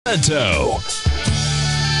Pesavento.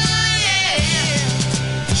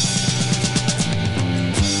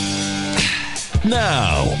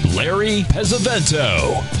 Now, Larry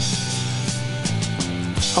Pesavento.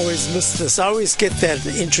 I always miss this. I always get that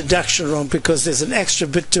introduction wrong because there's an extra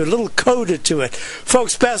bit to it, a little coda to it.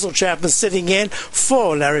 Folks, Basil Chapman sitting in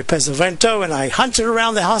for Larry Pesavento, and I hunted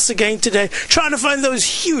around the house again today trying to find those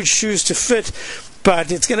huge shoes to fit.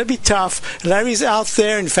 But it's going to be tough. Larry's out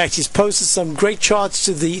there. In fact, he's posted some great charts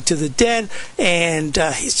to the den, and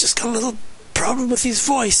he's just got a little problem with his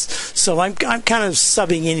voice, so I'm kind of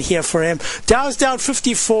subbing in here for him. Dow's down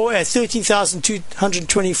 54 at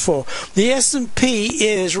 13,224. The S&P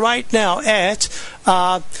is right now at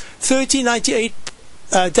 1398,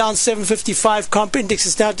 down 755. Comp index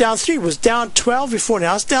is now down 3. It was down 12 before,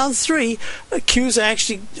 now it's down 3. Qs are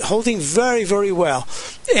actually holding very, very well.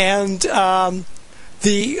 And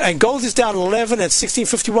gold is down 11 at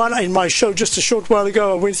 1651. In my show just a short while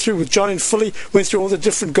ago, I went through with John in Philly, went through all the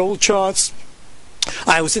different gold charts.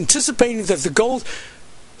 I was anticipating that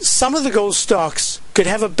some of the gold stocks could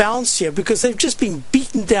have a bounce here because they've just been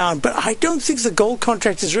beaten down, but I don't think the gold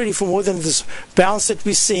contract is ready for more than this bounce that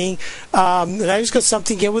we're seeing. And I just got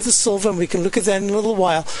something here with the silver, and we can look at that in a little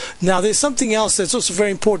while. Now, there's something else that's also very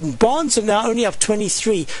important. Bonds are now only up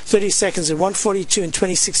 30 seconds and 142 and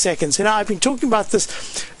 26 seconds. And I've been talking about this.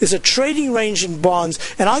 There's a trading range in bonds,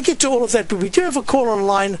 and I'll get to all of that, but we do have a call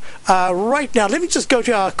online right now. Let me just go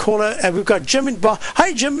to our caller, and we've got Jim in Boston.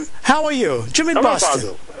 Hi, Jim. How are you? Jim in Boston.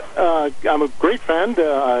 Basil. I'm a great friend.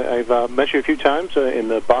 I've met you a few times in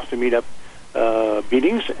the Boston meetup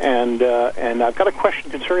meetings, and I've got a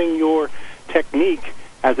question concerning your technique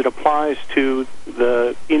as it applies to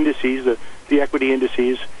the indices, the equity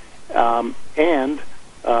indices, and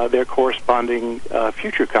their corresponding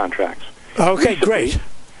future contracts. Okay, great.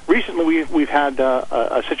 Recently, we've had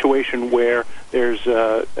a situation where there's,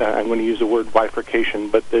 I'm going to use the word bifurcation,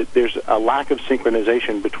 but there's a lack of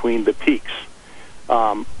synchronization between the peaks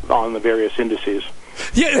on the various indices.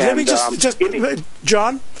 Yeah, let me just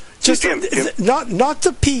John, not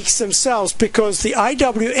the peaks themselves, because the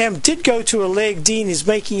IWM did go to a leg. Dean is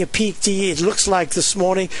making a peak D, it looks like, this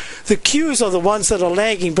morning. The Qs are the ones that are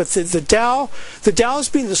lagging, but the Dow's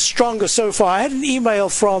been the strongest so far. I had an email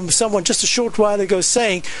from someone just a short while ago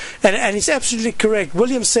saying, and it's absolutely correct,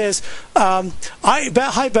 William says,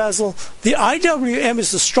 hi Basil, the IWM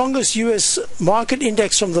is the strongest U.S. market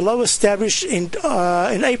index from the low established in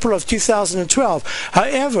April of 2012.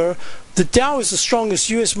 However, the Dow is the strongest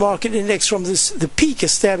U.S. market index from the peak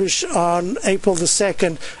established on April the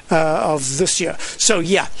 2nd of this year. So,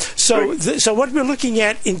 yeah. So what we're looking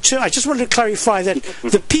at, I just wanted to clarify that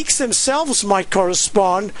the peaks themselves might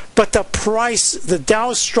correspond, but the price, the Dow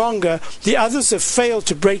is stronger. The others have failed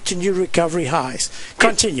to break to new recovery highs.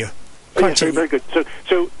 Continue. Yes, very good.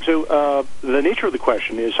 So the nature of the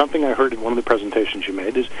question is something I heard in one of the presentations you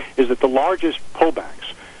made, is that the largest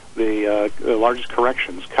pullbacks, the largest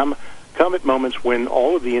corrections come at moments when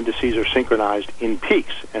all of the indices are synchronized in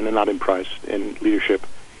peaks, and they're not in price and leadership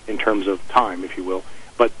in terms of time, if you will,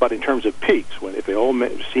 but in terms of peaks, if they all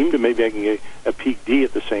seem to be making a peak D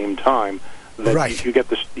at the same time, that right. you get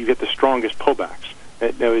the strongest pullbacks.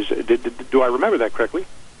 Now, do I remember that correctly?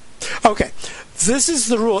 Okay. This is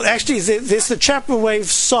the rule. Actually, there's the Chapman Wave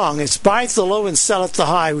song. It's buy at the low and sell at the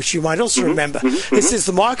high, which you might also remember. It says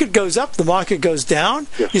the market goes up, the market goes down.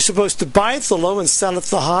 Yes. You're supposed to buy at the low and sell at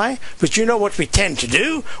the high. But you know what we tend to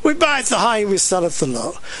do? We buy at the high and we sell at the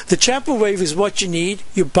low. The Chapman Wave is what you need.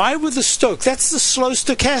 You buy with the Stoke. That's the slow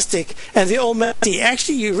stochastic and the Almighty.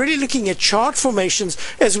 Actually, you're really looking at chart formations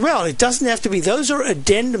as well. It doesn't have to be. Those are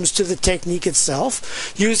addendums to the technique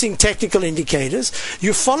itself, using technical indicators.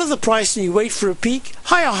 You follow the price and you wait for a peak.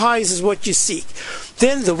 Higher highs is what you seek.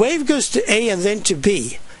 Then the wave goes to A and then to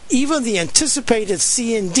B. Even the anticipated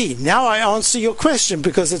C and D. Now I answer your question,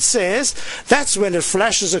 because it says that's when it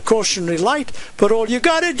flashes a cautionary light, but all you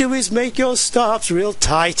got to do is make your stops real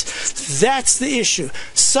tight. That's the issue.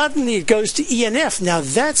 Suddenly it goes to E and F. Now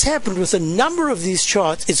that's happened with a number of these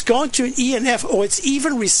charts. It's gone to an E and F, or it's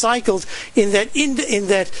even recycled in that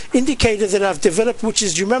indicator that I've developed, which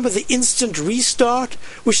is, you remember the instant restart,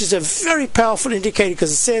 which is a very powerful indicator,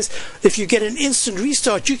 because it says if you get an instant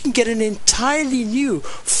restart, you can get an entirely new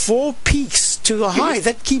 4 peaks to a high.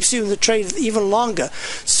 That keeps you in the trade even longer.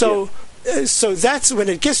 So that's when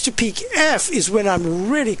it gets to peak F is when I'm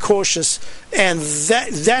really cautious, and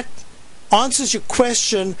that answers your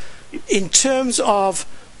question in terms of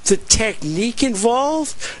the technique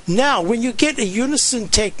involved. Now, when you get a unison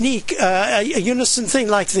technique, a unison thing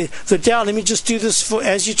like the Dow, let me just do this for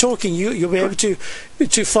as you're talking, you'll be able to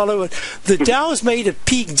follow it. The Dow has made a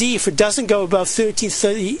peak D if it doesn't go above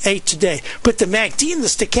 1338 today. But the MACD and the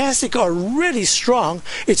stochastic are really strong.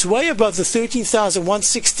 It's way above the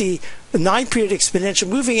 13,160 9-period exponential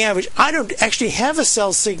moving average. I don't actually have a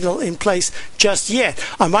sell signal in place just yet.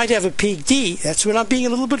 I might have a peak D. That's when I'm being a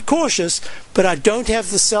little bit cautious, but I don't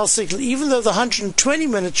have the sell signal, even though the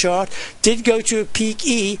 120-minute chart did go to a peak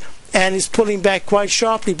E and is pulling back quite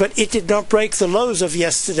sharply, but it did not break the lows of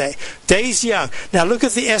yesterday. Days young. Now look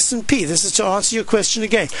at the S&P. This is to answer your question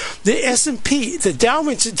again. The S&P, the Dow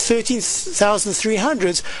went at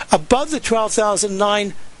 13,300s above the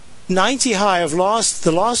 12,990 high of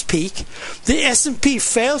the last peak. The S&P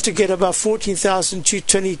failed to get above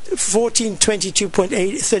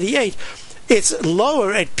 1422.38. It's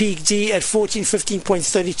lower at peak D at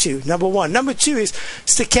 1415.32. Number one. Number two is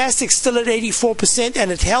stochastic still at 84%,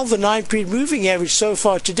 and it held the 9-period moving average so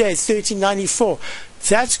far today at 1394.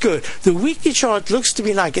 That's good. The weekly chart looks to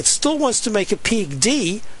be like it still wants to make a peak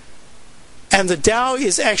D, and the Dow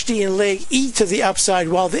is actually in leg E to the upside,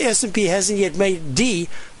 while the S&P hasn't yet made D,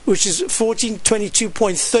 which is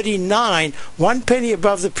 1422.39, 1 penny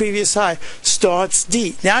above the previous high, starts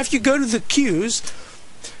D. Now, if you go to the Qs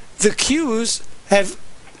have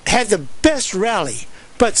had the best rally,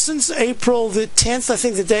 but since April the 10th, I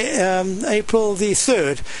think the day, April the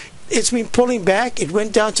 3rd, it's been pulling back. It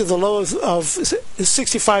went down to the low of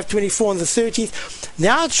 65.24 on the 13th.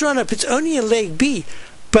 Now it's run up. It's only in leg B,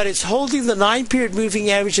 but it's holding the 9-period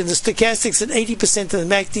moving average, and the stochastics at 80%, and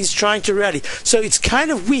the MACD's trying to rally. So it's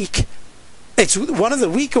kind of weak. It's one of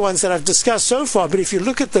the weaker ones that I've discussed so far, but if you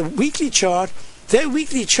look at the weekly chart, their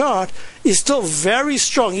weekly chart is still very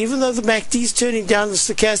strong, even though the MACD is turning down, the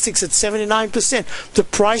stochastics at 79%. The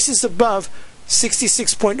price is above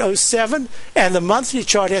 66.07, and the monthly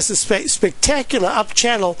chart has a spectacular up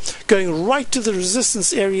channel going right to the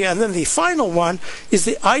resistance area. And then the final one is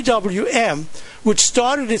the IWM, which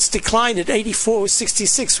started its decline at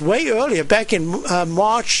 84.66 way earlier, back in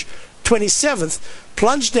March 27th,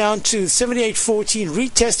 plunged down to 78.14,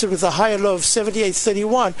 retested with a higher low of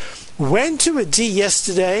 78.31, went to a D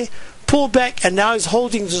yesterday, pulled back, and now is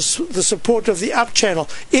holding the support of the up channel.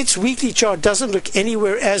 Its weekly chart doesn't look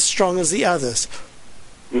anywhere as strong as the others.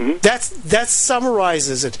 Mm-hmm. That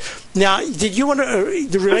summarizes it. Now, did you want to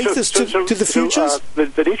relate this to the futures?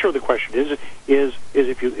 The nature of the question is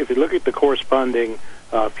if you look at the corresponding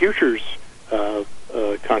futures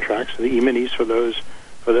contracts, the E-minis for those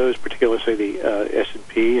particular, say the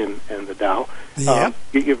S&P and the Dow, yeah.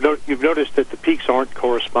 You've noticed that the peaks aren't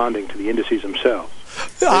corresponding to the indices themselves.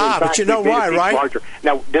 But you know why, right? Larger.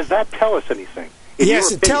 Now, does that tell us anything? Yes,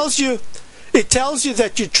 it tells you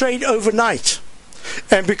that you trade overnight,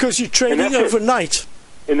 and because you're trading overnight,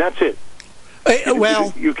 and that's it.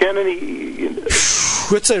 Well, you can't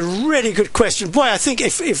it's a really good question. Boy, I think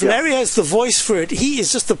if Larry has the voice for it, he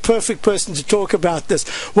is just the perfect person to talk about this.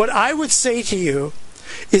 What I would say to you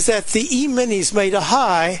is that the E-minis made a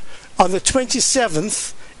high on the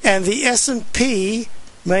 27th, and the S&P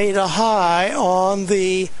made a high on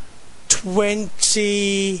the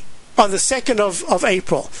 2nd of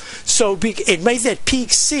April. So it made that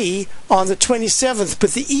peak C on the 27th,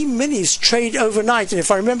 but the E-minis trade overnight. And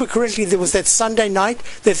if I remember correctly, there was that Sunday night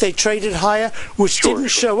that they traded higher, which didn't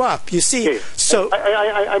show up. You see, so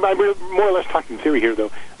I'm more or less talking theory here,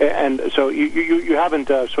 though, and so you haven't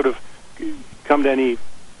sort of come to any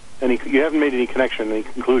you haven't made any connection, any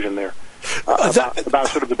conclusion there about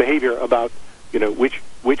sort of the behavior about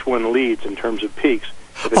which one leads in terms of peaks.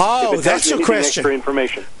 That's your question. Extra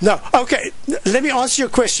information. No, okay. Let me answer your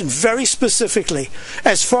question very specifically.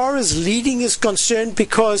 As far as leading is concerned,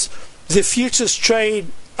 because the futures trade,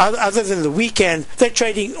 other than the weekend, they're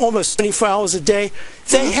trading almost 24 hours a day.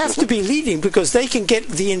 They have to be leading because they can get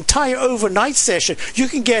the entire overnight session. You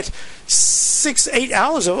can get 6-8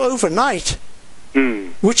 hours of overnight,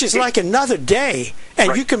 which is like another day,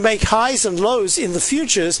 and you can make highs and lows in the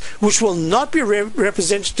futures, which will not be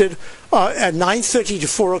represented at 9:30 to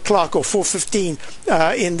 4 o'clock or 4:15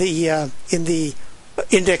 in the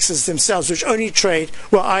indexes themselves, which only trade.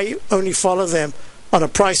 Well, I only follow them on a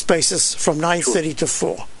price basis from 9:30 to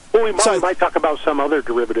 4. Well, we might talk about some other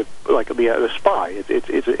derivative, like the SPY.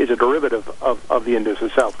 It's a derivative of the index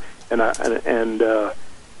itself, and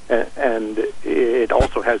it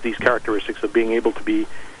also has these characteristics of being able to be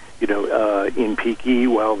in peak E,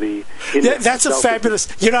 while the that's a fabulous.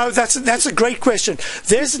 That's a great question.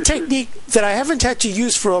 There's a technique that I haven't had to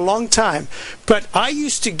use for a long time, but I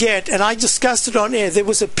used to get, and I discussed it on air. There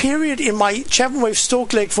was a period in my Chapman wave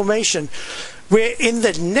stalk leg formation where in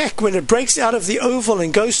the neck, when it breaks out of the oval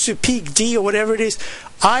and goes to peak D or whatever it is,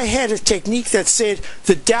 I had a technique that said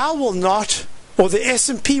the Dow will not, or the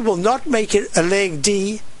S&P will not make it a leg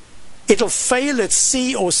D. It'll fail at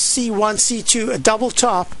C or C1, C2, a double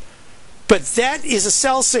top. But that is a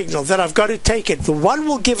sell signal that I've got to take it. The one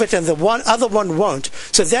will give it and the other one won't.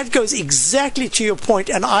 So that goes exactly to your point.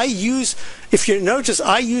 And I use, if you notice,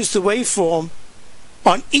 I use the waveform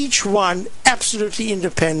on each one absolutely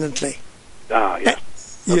independently. Yeah.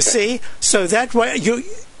 You see? So that way, you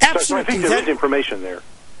absolutely... So I think there is information there.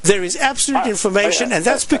 There is absolute information, and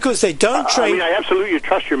that's because they don't trade... I absolutely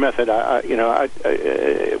trust your method. Of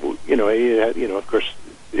course,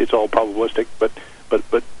 it's all probabilistic, but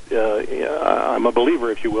I'm a believer,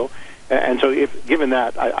 if you will, and so given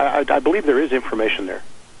that, I believe there is information there.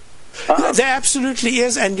 There absolutely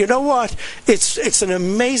is, and you know what? It's an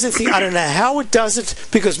amazing thing. I don't know how it does it,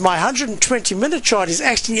 because my 120-minute chart is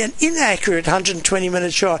actually an inaccurate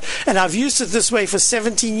 120-minute chart, and I've used it this way for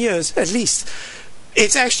 17 years at least.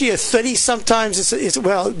 It's actually a 30. Sometimes it's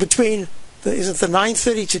between. Is it the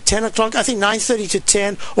 9:30 to 10 o'clock? I think 9:30 to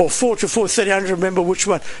 10 or 4 to 4:30. I don't remember which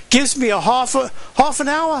one. Gives me a half an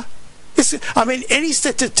hour. Any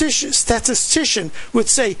statistician would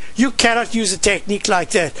say you cannot use a technique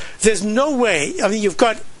like that. There's no way. You've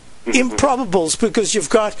got improbables because you've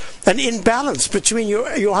got an imbalance between your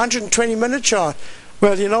 120-minute chart.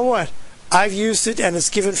 Well, you know what? I've used it and it's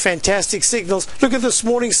given fantastic signals. Look at this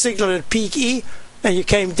morning signal at peak E. And you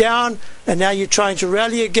came down, and now you're trying to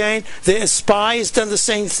rally again. The SPY has done the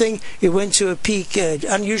same thing. It went to a peak,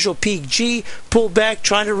 unusual peak G, pulled back,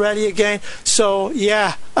 trying to rally again. So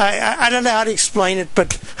yeah, I don't know how to explain it,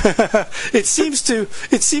 but it seems to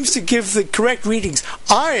give the correct readings.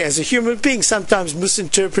 I, as a human being, sometimes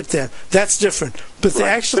misinterpret them. That's different. But the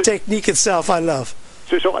actual technique itself, I love.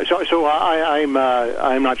 So I'm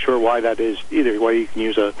not sure why that is either. Why you can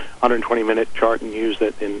use a 120-minute chart and use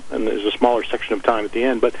that, and there's a smaller section of time at the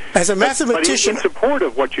end. But as a mathematician, in support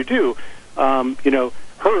of what you do,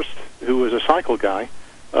 Hurst, who was a cycle guy,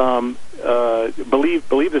 believed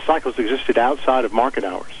the cycles existed outside of market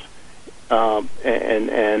hours, in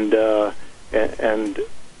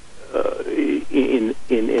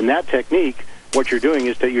that technique, what you're doing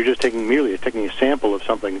is that you're just taking a sample of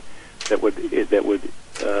something that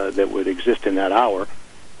would exist in that hour,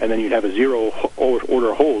 and then you'd have a zero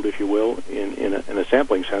order hold, if you will, in a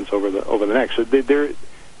sampling sense over the next. So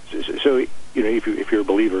if you're a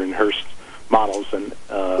believer in Hurst's models, and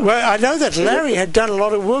well, I know that Larry had done a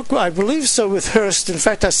lot of work, I believe so, with Hurst. In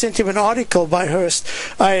fact, I sent him an article by Hurst.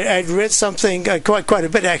 I'd read something quite a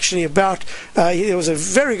bit actually about. There was a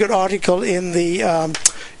very good article in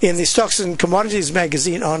the Stocks and Commodities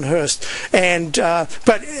magazine on Hurst, and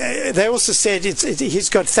but they also said he's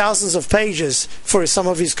got thousands of pages for some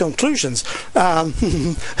of his conclusions.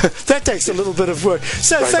 That takes a little bit of work.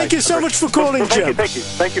 So thank you so much for calling, Jim.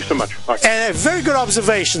 Thank you so much. And very good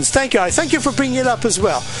observations. Thank you. Thank you for bringing it up as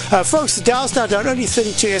well, folks. The Dow's now down only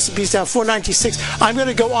 32. S&P's down 496. I'm going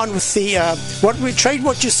to go on with the trade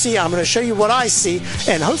what you see. I'm going to show you what I see,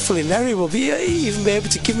 and hopefully Larry will even be able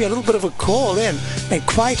to give me a little bit of a call in and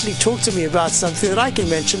quietly talk to me about something that I can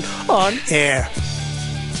mention on air.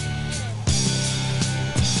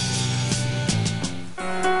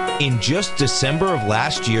 In just December of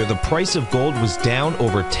last year, the price of gold was down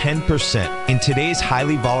over 10%. In today's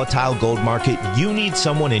highly volatile gold market, you need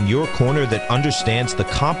someone in your corner that understands the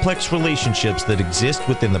complex relationships that exist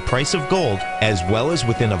within the price of gold, as well as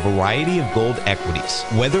within a variety of gold equities.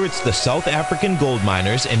 Whether it's the South African gold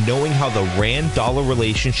miners and knowing how the Rand-dollar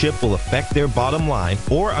relationship will affect their bottom line,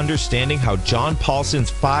 or understanding how John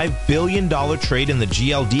Paulson's $5 billion trade in the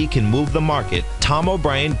GLD can move the market, Tom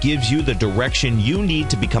O'Brien gives you the direction you need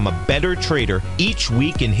to become a better trader each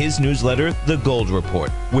week in his newsletter, The Gold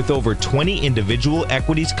Report. With over 20 individual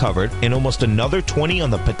equities covered and almost another 20 on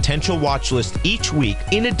the potential watch list each week,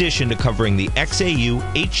 in addition to covering the XAU,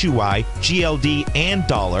 HUI, GLD, and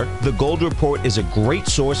dollar, The Gold Report is a great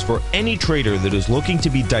source for any trader that is looking to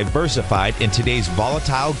be diversified in today's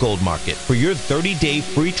volatile gold market. For your 30-day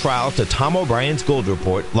free trial to Tom O'Brien's Gold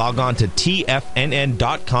Report, log on to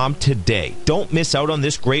TFNN.com today. Don't miss out on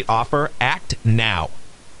this great offer. Act now.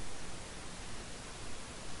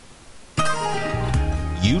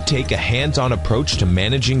 You take a hands-on approach to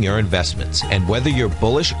managing your investments, and whether you're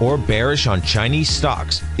bullish or bearish on Chinese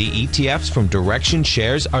stocks, the ETFs from Direction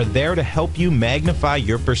Shares are there to help you magnify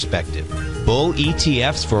your perspective. bull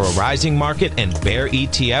ETFs for a rising market and bear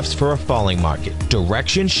ETFs for a falling market.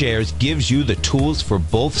 Direction Shares gives you the tools for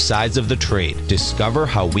both sides of the trade. Discover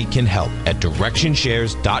how we can help at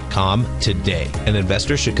directionshares.com today. An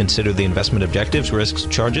investor should consider the investment objectives, risks,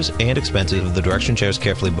 charges, and expenses of the Direction Shares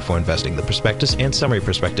carefully before investing. The prospectus and summary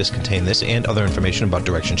prospectus contain this and other information about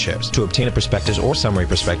Direction Shares. To obtain a prospectus or summary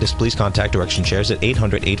prospectus, please contact Direction Shares at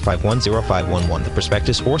 800-851-0511. The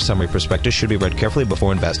prospectus or summary prospectus should be read carefully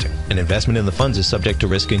before investing. An investment in the funds is subject to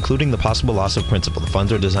risk, including the possible loss of principal. The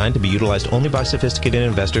funds are designed to be utilized only by sophisticated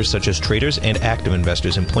investors such as traders and active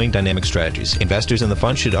investors employing dynamic strategies. Investors in the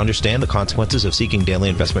fund should understand the consequences of seeking daily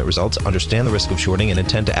investment results, understand the risk of shorting, and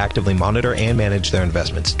intend to actively monitor and manage their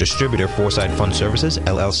investments. Distributor Foresight Fund Services,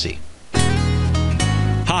 LLC.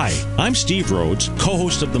 Hi, I'm Steve Rhodes,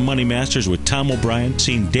 co-host of The Money Masters with Tom O'Brien,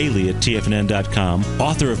 seen daily at TFNN.com,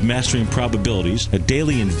 author of Mastering Probabilities, a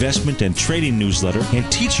daily investment and trading newsletter, and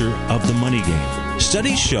teacher of The Money Game.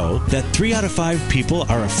 Studies show that 3 out of 5 people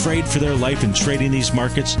are afraid for their life in trading these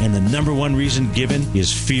markets, and the number one reason given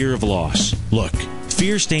is fear of loss. Look,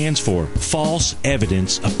 fear stands for false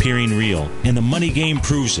evidence appearing real, and the money game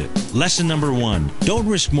proves it. Lesson number 1, don't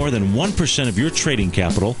risk more than 1% of your trading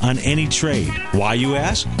capital on any trade. Why, you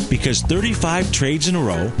ask? Because 35 trades in a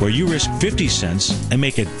row where you risk 50 cents and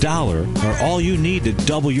make $1 are all you need to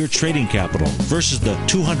double your trading capital, versus the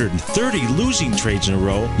 230 losing trades in a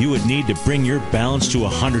row you would need to bring your balance to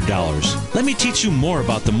 $100. Let me teach you more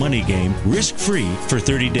about the money game risk-free for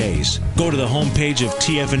 30 days. Go to the homepage of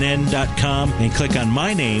TFNN.com and click on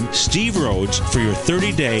my name, Steve Rhodes, for your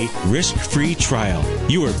 30-day risk-free trial.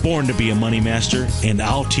 You were born to be a money master, and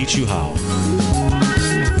I'll teach you how.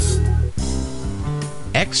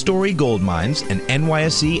 X-Story Gold Mines, an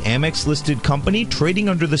NYSE Amex-listed company trading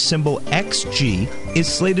under the symbol XG, is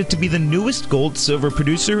slated to be the newest gold-silver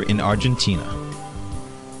producer in Argentina.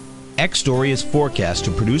 X-Story is forecast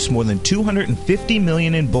to produce more than $250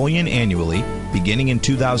 million in bullion annually, beginning in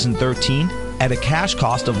 2013, at a cash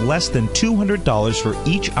cost of less than $200 for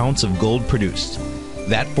each ounce of gold produced.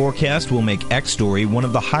 That forecast will make X-Story one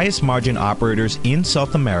of the highest margin operators in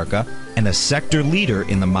South America and a sector leader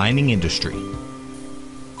in the mining industry.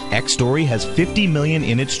 X-Story has $50 million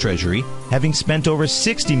in its treasury, having spent over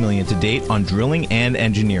 $60 million to date on drilling and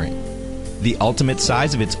engineering. The ultimate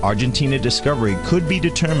size of its Argentina discovery could be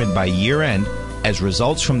determined by year-end, as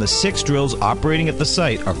results from the 6 drills operating at the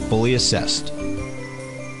site are fully assessed.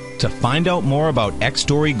 To find out more about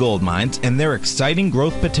X-Story Gold Mines and their exciting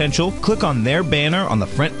growth potential, click on their banner on the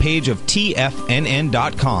front page of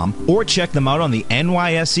TFNN.com or check them out on the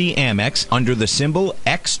NYSE Amex under the symbol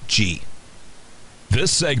XG.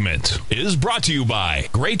 This segment is brought to you by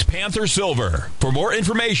Great Panther Silver. For more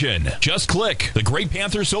information, just click the Great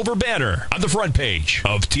Panther Silver banner on the front page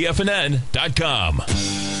of TFNN.com.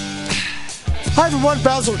 Hi everyone,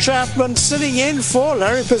 Basil Chapman sitting in for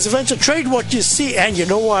Larry Pesavento. Trade what you see, and you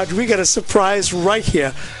know what? We got a surprise right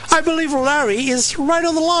here. I believe Larry is right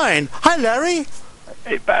on the line. Hi, Larry.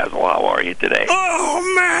 Hey, Basil, how are you today? Oh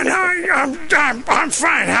man, I'm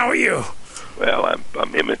fine. How are you? Well,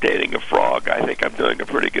 I'm imitating a frog. I think I'm doing a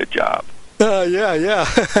pretty good job. Yeah.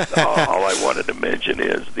 All I wanted to mention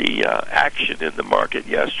is the action in the market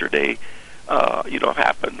yesterday.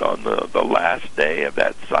 Happened on the last day of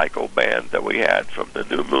that cycle band that we had from the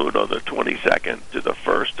new moon on the 22nd to the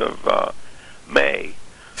 1st of May.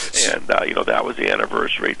 And, that was the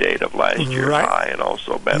anniversary date of last year's high, and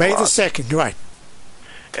also May the 2nd, right.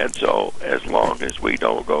 And so as long as we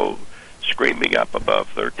don't go screaming up above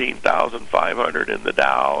 13,500 in the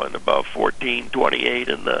Dow and above 1428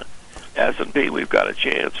 in the S&P, we've got a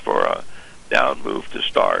chance for a down move to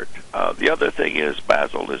start. The other thing is,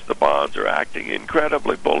 Basil, is the bonds are acting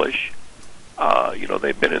incredibly bullish.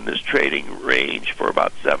 They've been in this trading range for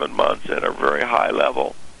about 7 months at a very high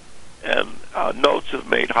level, and notes have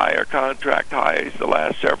made higher contract highs the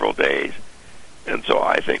last several days. And so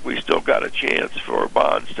I think we still got a chance for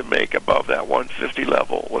bonds to make above that 150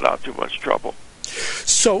 level without too much trouble.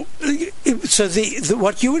 So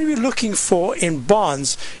what you would be looking for in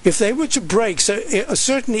bonds, if they were to break,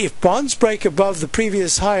 certainly if bonds break above the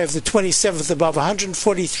previous high of the 27th, above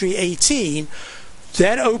 143.18,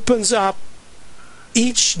 that opens up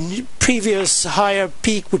each previous higher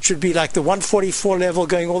peak, which would be like the 144 level,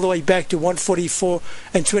 going all the way back to 144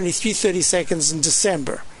 and 23 seconds in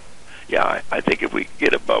December. Yeah, I think if we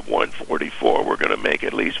get above 144, we're going to make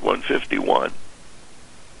at least 151.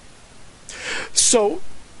 So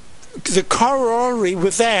the corollary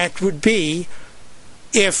with that would be,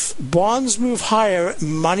 if bonds move higher,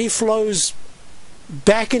 money flows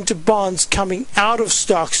back into bonds coming out of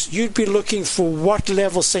stocks, you'd be looking for what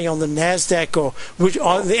level, say, on the NASDAQ or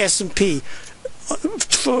on the S&P,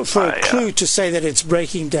 for a clue to say that it's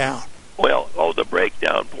breaking down? Well, the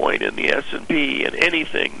breakdown point in the S&P and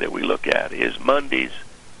anything that we look at is Monday's,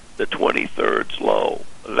 the 23rd's low.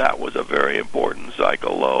 That was a very important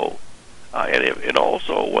cycle low. And it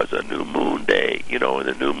also was a new moon day. In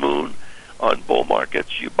the new moon on bull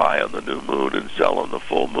markets, you buy on the new moon and sell on the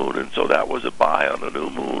full moon. And so that was a buy on the new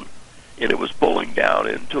moon. And it was pulling down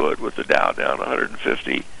into it with the Dow down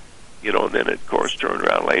 150, and then it, of course, turned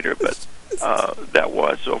around later. But that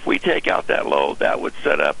was. So if we take out that low, that would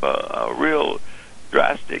set up a real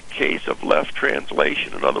drastic case of left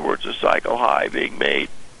translation. In other words, a cycle high being made,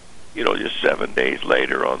 just 7 days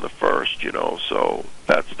later on the 1st, so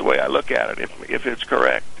that's the way I look at it, if it's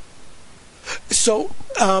correct. So,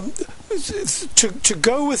 to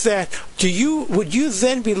go with that, would you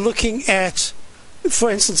then be looking at,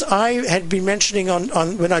 for instance, I had been mentioning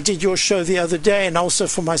on when I did your show the other day, and also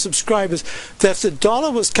for my subscribers, that the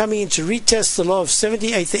dollar was coming in to retest the low of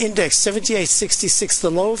 78, the index 78.66,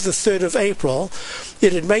 the low of the 3rd of April.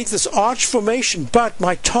 It had made this arch formation, but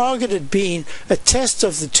my target had been a test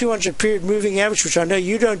of the 200 period moving average, which I know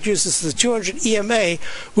you don't use. This is the 200 EMA,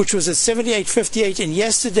 which was at 78.58, and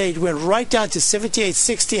yesterday it went right down to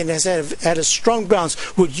 78.60 and has had a strong bounce.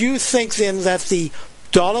 Would you think then that the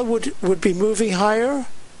dollar would be moving higher?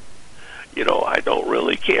 I don't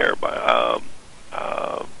really care, Basil.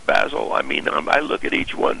 I mean, I look at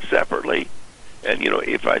each one separately, and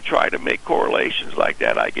if I try to make correlations like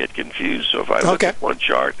that, I get confused. So if I look at one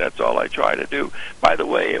chart, that's all I try to do. By the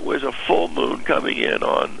way, it was a full moon coming in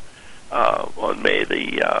on May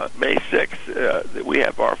 6th. We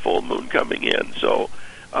have our full moon coming in. So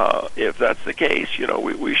if that's the case,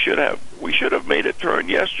 we should have made a turn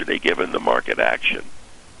yesterday, given the market action.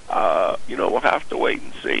 We'll have to wait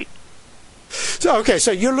and see.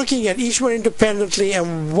 So you're looking at each one independently,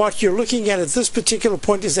 and what you're looking at this particular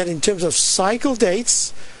point is that in terms of cycle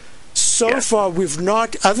dates, so far we've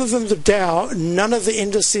not, other than the Dow, none of the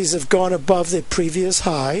indices have gone above their previous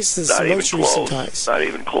highs. This is the most recent highs. Not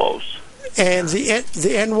even close. And the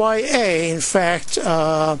NYA, in fact,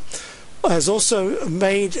 has also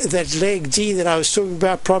made that leg D that I was talking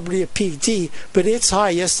about, probably a peak D, but its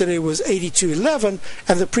high yesterday was 82.11,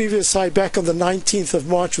 and the previous high back on the 19th of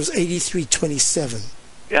March was 83.27.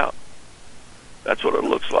 Yeah, that's what it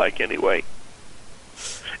looks like anyway.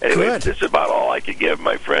 Anyway, this is about all I could give,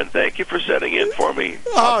 my friend. Thank you for setting in for me.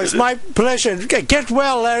 Oh, it's my pleasure. Get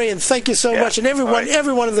well, Larry, and thank you so much. And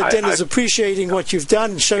everyone in the den is appreciating what you've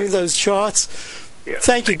done and showing those charts. Yeah,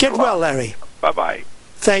 thank you. Get well, Larry. Bye-bye.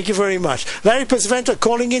 Thank you very much. Larry Pesavento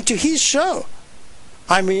calling into his show.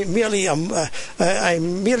 I'm merely a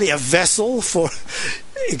vessel for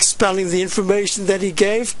expelling the information that he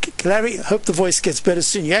gave. Larry, I hope the voice gets better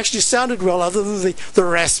soon. You actually sounded well, other than the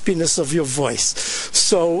raspiness of your voice.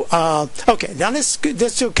 So, okay, now let's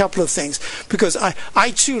do a couple of things, because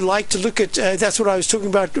I too like to look at, that's what I was talking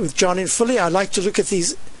about with John in Philly. I like to look at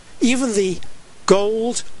these, even the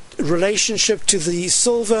gold relationship to the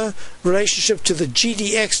silver, relationship to the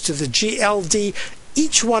GDX, to the GLD.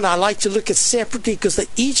 Each one I like to look at separately, because they're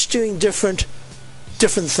each doing different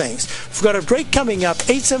things. We've got a break coming up,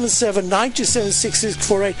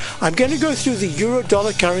 877-927-6648. I'm going to go through the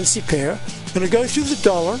euro-dollar currency pair. I'm going to go through the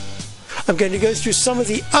dollar. I'm going to go through some of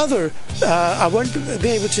the other, I won't be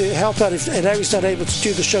able to help out if Larry's not able to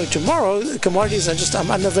do the show tomorrow. Commodities,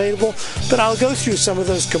 I'm unavailable, but I'll go through some of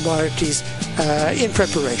those commodities in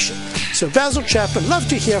preparation. So Basil Chapman, love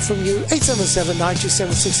to hear from you.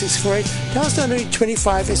 877-927-6648. Dow's down only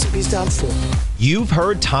 25, S&P's down 4. You've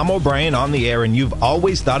heard Tom O'Brien on the air, and you've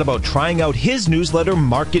always thought about trying out his newsletter,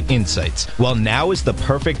 Market Insights. Well, now is the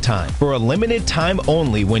perfect time. For a limited time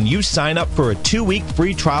only, when you sign up for a 2-week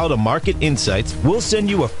free trial to Market Insights, we'll send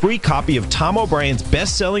you a free copy of Tom O'Brien's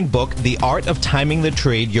best-selling book, The Art of Timing the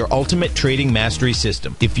Trade, Your Ultimate Trading Mastery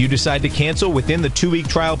System. If you decide to cancel within the 2-week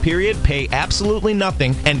trial period, pay absolutely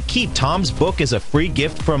nothing and keep Tom's book as a free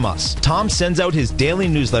gift from us. Tom sends out his daily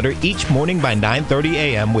newsletter each morning by 9:30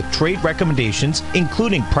 a.m. with trade recommendations,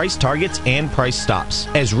 including price targets and price stops.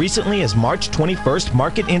 As recently as March 21st,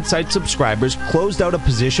 Market Insights subscribers closed out a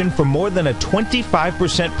position for more than a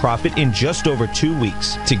 25% profit in just over 2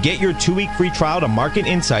 weeks. To get your 2-week free trial to Market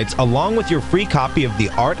Insights, along with your free copy of The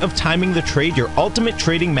Art of Timing the Trade, Your Ultimate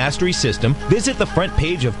Trading Mastery System, visit the front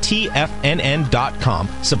page of TFNN.com.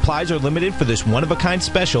 Supplies are limited for this one-of-a-kind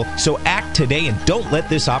special, so act today and don't let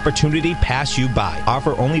this opportunity pass you by.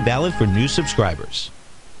 Offer only valid for new subscribers.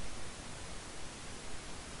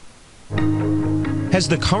 Has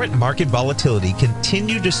the current market volatility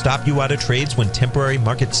continued to stop you out of trades when temporary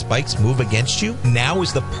market spikes move against you? Now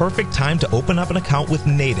is the perfect time to open up an account with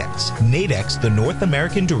Nadex. Nadex, the North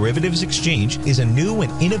American Derivatives Exchange, is a new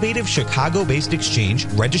and innovative Chicago-based exchange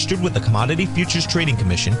registered with the Commodity Futures Trading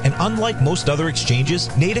Commission, and unlike most other exchanges,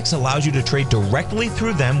 Nadex allows you to trade directly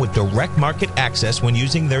through them with direct market access when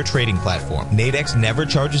using their trading platform. Nadex never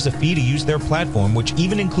charges a fee to use their platform, which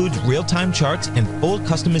even includes real-time charts and full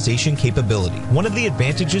customization capability. One of the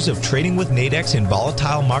advantages of trading with Nadex in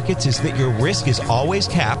volatile markets is that your risk is always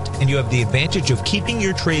capped, and you have the advantage of keeping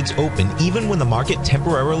your trades open even when the market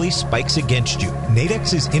temporarily spikes against you.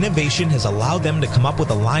 Nadex's innovation has allowed them to come up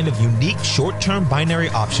with a line of unique short-term binary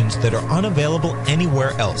options that are unavailable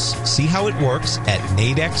anywhere else. See how it works at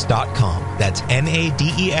nadex.com. That's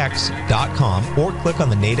NADEX.com, or click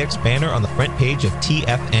on the Nadex banner on the front page of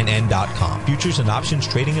TFNN.com. Futures and options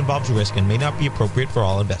trading involves risk and may not be appropriate for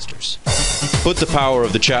all investors. Put the power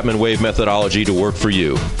of the Chapman Wave methodology to work for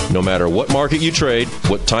you. No matter what market you trade,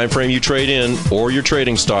 what time frame you trade in, or your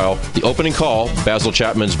trading style, the Opening Call, Basil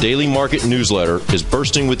Chapman's daily market newsletter, is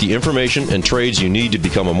bursting with the information and trades you need to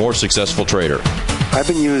become a more successful trader. I've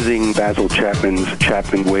been using Basil Chapman's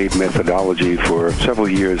Chapman Wave methodology for several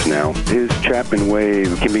years now. His Chapman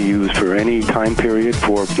Wave can be used for any time period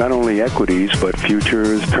for not only equities, but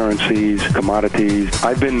futures, currencies, commodities.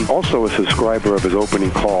 I've been also a subscriber of his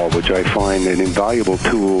Opening Call, which I find an invaluable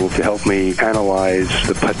tool to help me analyze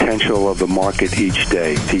the potential of the market each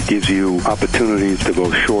day. He gives you opportunities to go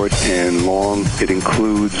short and long. It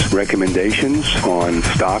includes recommendations on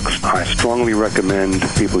stocks. I strongly recommend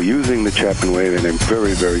people using the Chapman Wave, and I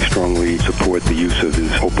very, very strongly support the use of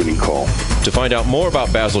his Opening Call. To find out more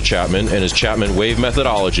about Basil Chapman and his Chapman Wave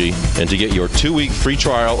methodology, and to get your 2-week free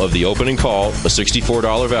trial of the Opening Call, a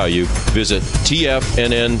 $64 value, visit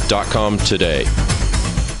TFNN.com today.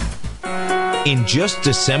 In just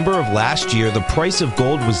December of last year, the price of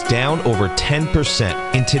gold was down over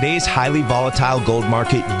 10%. In today's highly volatile gold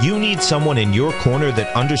market, you need someone in your corner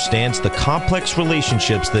that understands the complex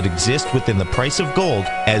relationships that exist within the price of gold,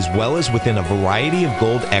 as well as within a variety of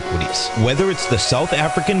gold equities. Whether it's the South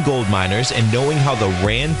African gold miners and knowing how the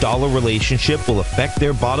Rand-dollar relationship will affect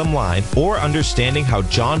their bottom line, or understanding how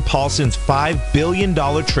John Paulson's $5 billion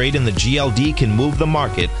trade in the GLD can move the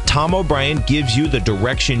market, Tom O'Brien gives you the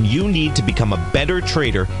direction you need to become a better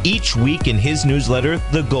trader each week in his newsletter,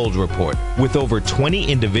 The Gold Report. With over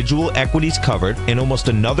 20 individual equities covered and almost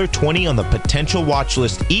another 20 on the potential watch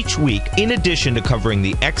list each week, in addition to covering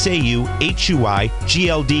the XAU, HUI,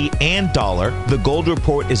 GLD, and dollar, The Gold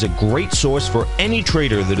Report is a great source for any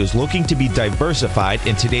trader that is looking to be diversified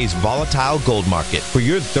in today's volatile gold market. For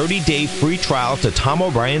your 30-day free trial to Tom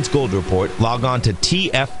O'Brien's Gold Report, log on to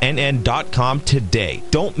TFNN.com today.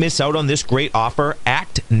 Don't miss out on this great offer.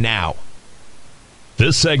 Act now.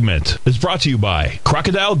 This segment is brought to you by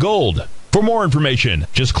Crocodile Gold. For more information,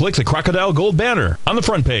 just click the Crocodile Gold banner on the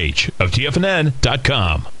front page of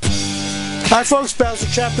TFNN.com. Hi folks, Basil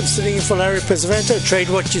Chapman sitting in for Larry Pesavento. Trade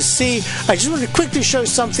what you see. I just want to quickly show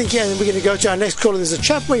something here, and then we're going to go to our next caller. There's a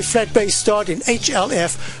Chapway flat base start in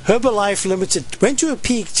HLF Herbalife Limited. Went to a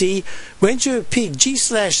peak G, went to a peak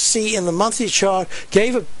G/C in the monthly chart,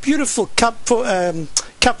 gave a beautiful cup for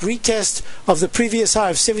cup retest of the previous high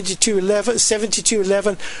of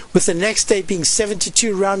 72.11, with the next day being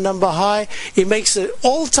 72 round number high. It makes an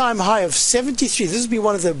all-time high of 73. This has been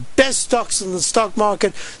one of the best stocks in the stock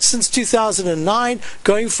market since 2009,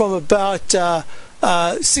 going from about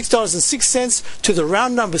 $6.06 to the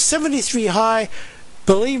round number 73 high.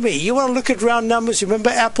 Believe me, you want to look at round numbers. Remember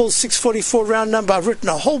Apple's 644 round number? I've written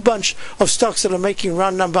a whole bunch of stocks that are making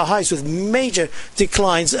round number highs with major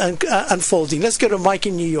declines unfolding. Let's go to Mike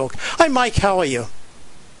in New York. Hi, Mike. How are you?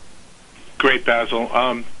 Great, Basil.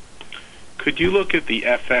 Could you look at the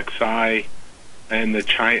FXI and the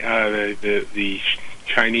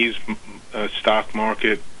Chinese stock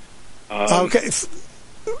market? Okay.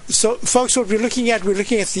 So, folks, what we're looking at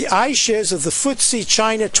the iShares of the FTSE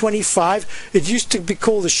China 25. It used to be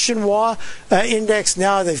called the Xinhua Index.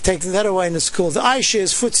 Now they've taken that away, and it's called the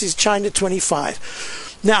iShares FTSE China 25.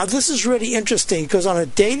 Now, this is really interesting because on a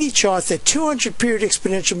daily chart, that 200-period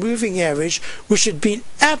exponential moving average, which had been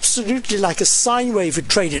absolutely like a sine wave, it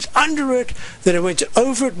traded under it, then it went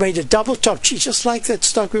over it, made a double top. Gee, just like that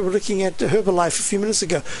stock we were looking at, Herbalife, a few minutes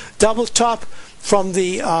ago. Double top from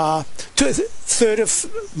the 3rd of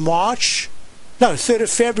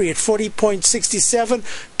February at 40.67,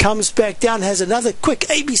 comes back down, has another quick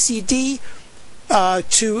ABCD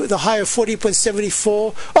to the high of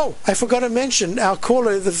 40.74. Oh, I forgot to mention our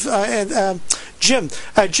caller, Jim,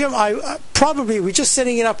 we're just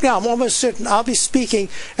setting it up now. I'm almost certain I'll be speaking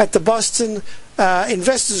at the Boston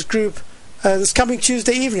Investors Group this coming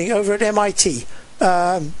Tuesday evening over at MIT.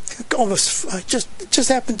 Just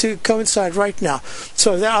happened to coincide right now.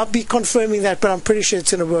 So I'll be confirming that, but I'm pretty sure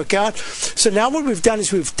it's going to work out. So now what we've done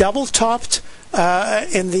is we've double topped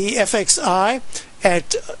in the FXI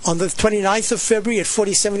on the 29th of February at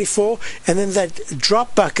 40.74, and then that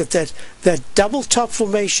drop bucket, that double top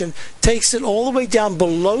formation takes it all the way down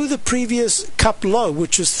below the previous cup low,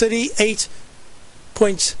 which was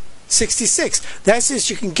 38.66. That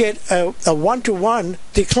says you can get a 1-to-1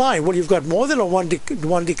 decline. Well, you've got more than a one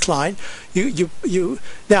decline. You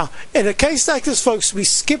now, in a case like this, folks, we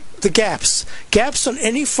skip the gaps. Gaps on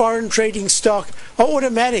any foreign trading stock are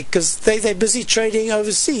automatic because they're busy trading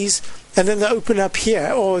overseas, and then they open up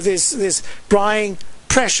here, or there's buying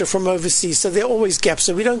pressure from overseas, so there are always gaps.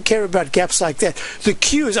 So we don't care about gaps like that. The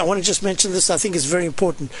Qs, I want to just mention this, I think is very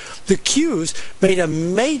important. The Qs made a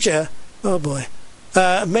major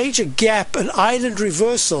gap, an island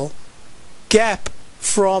reversal gap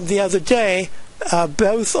from the other day,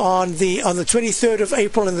 both on the 23rd of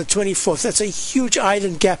April and the 24th. That's a huge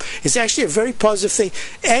island gap. It's actually a very positive thing,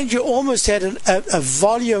 and you almost had a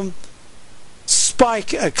volume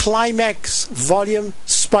spike, a climax volume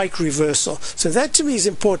spike reversal. So that to me is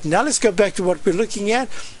important. Now let's go back to what we're looking at.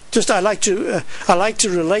 I like to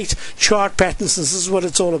relate chart patterns. This is what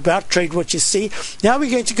it's all about. Trade what you see. Now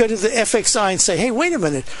we're going to go to the FXI and say, hey, wait a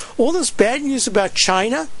minute. All this bad news about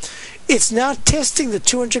China, it's now testing the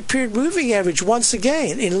 200-period moving average once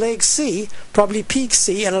again in leg C, probably peak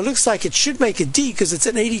C, and it looks like it should make a D because it's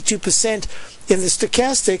at 82% in the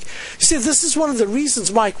stochastic. You see, this is one of the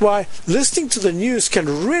reasons, Mike, why listening to the news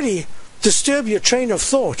can really disturb your train of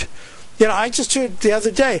thought. You know, I just heard the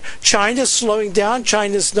other day, China's slowing down,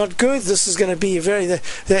 China's not good, this is going to be they're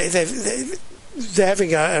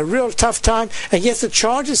having a real tough time, and yet the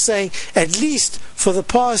chart is saying, at least for the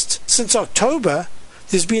past, since October,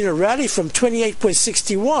 there's been a rally from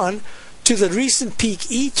 28.61 to the recent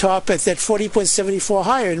peak E top at that 40.74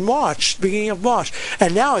 higher in March, beginning of March,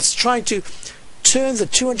 and now it's trying to turn the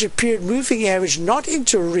 200-period moving average not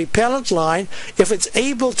into a repellent line if it's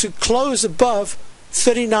able to close above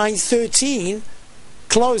 39.13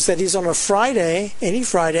 close, that is on a Friday, any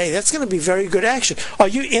Friday. That's going to be very good action. Are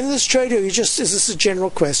you in this trade, or is this a general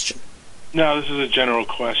question? No, this is a general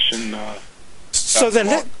question. So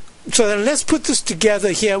then let's put this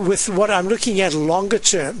together here with what I'm looking at longer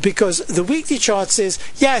term, because the weekly chart says,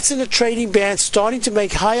 yeah, it's in a trading band, starting to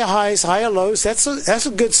make higher highs, higher lows. That's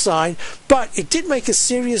a good sign, but it did make a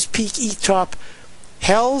serious peak E top,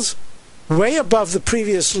 held way above the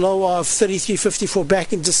previous low of 33.54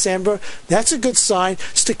 back in December. That's a good sign.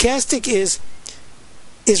 Stochastic is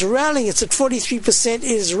rallying. It's at 43%. It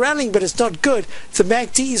is rallying, but it's not good. The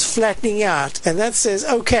MACD is flattening out, and that says,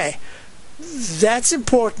 okay, that's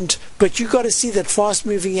important, but you got to see that fast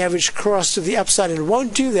moving average cross to the upside, and it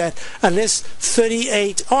won't do that unless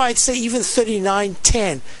 38, I'd say even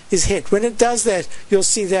 39.10 is hit. When it does that, you'll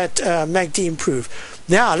see that MACD improve.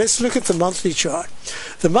 Now let's look at the monthly chart.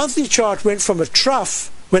 The monthly chart went from a trough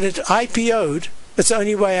when it IPO'd. That's the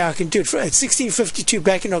only way I can do it. At 1652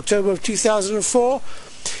 back in October of 2004,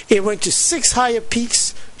 it went to 6 higher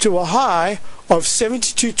peaks to a high of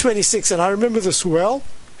 72.26, and I remember this well,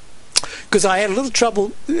 because I had a little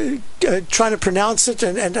trouble trying to pronounce it,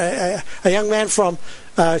 and a young man from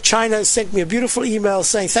China sent me a beautiful email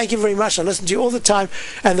saying, thank you very much, I listen to you all the time,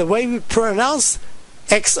 and the way we pronounce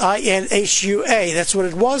Xinhua, that's what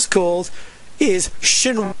it was called, is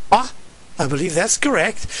Xinhua. I believe that's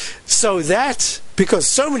correct. So that, because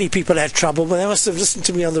so many people had trouble, but they must have listened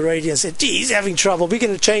to me on the radio and said, gee, he's having trouble, we're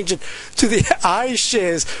going to change it to the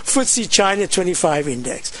iShares FTSE China 25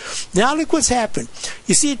 index. Now look what's happened.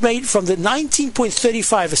 You see, it made from the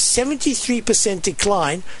 19.35, a 73%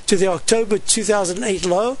 decline, to the October 2008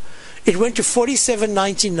 low. It went to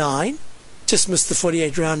 47.99, just missed the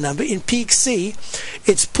 48 round number. In peak C,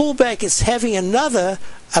 its pullback is having a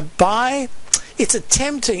buy. It's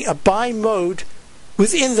attempting a buy mode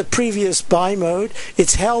within the previous buy mode.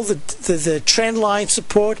 It's held the trend line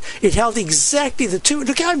support. It held exactly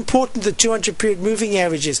look how important the 200-period moving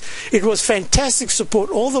average is. It was fantastic support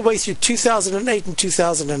all the way through 2008 and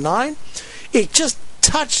 2009. It just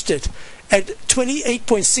touched it at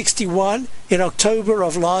 28.61 in October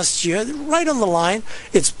of last year, right on the line.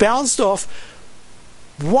 It's bounced off.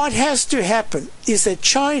 What has to happen is that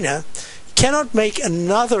China cannot make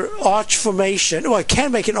another arch formation. Well, it can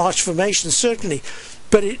make an arch formation, certainly,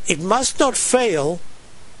 but it must not fail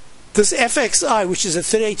this FXI, which is at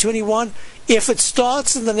 38.21, if it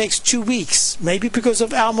starts in the next 2 weeks, maybe because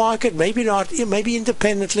of our market, maybe not, maybe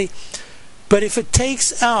independently, but if it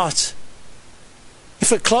takes out,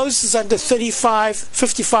 if it closes under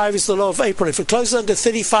 35.55 is the low of April. If it closes under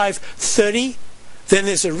 35.30, then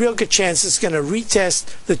there's a real good chance it's going to retest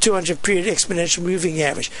the 200 period exponential moving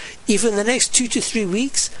average. If in the next 2 to 3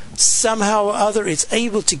 weeks, somehow or other, it's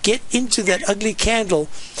able to get into that ugly candle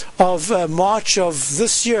of March of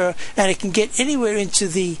this year, and it can get anywhere into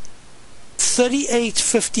the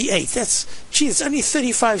 38.58. It's only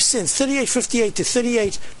 35 cents, 38.58 to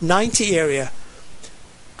 38.90 area.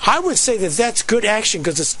 I would say that that's good action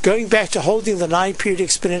because it's going back to holding the 9-period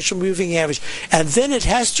exponential moving average, and then it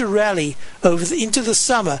has to rally into the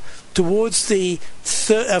summer towards the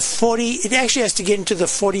 40. It actually has to get into the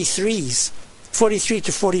 43s, 43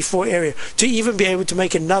 to 44 area to even be able to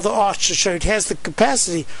make another arch to show it has the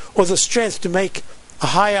capacity or the strength to make a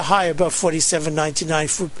higher high above 47.99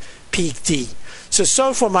 for peak D.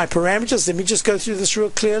 So for my parameters, let me just go through this real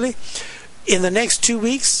clearly. In the next 2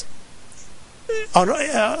 weeks. In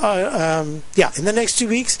the next 2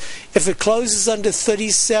 weeks, if it closes under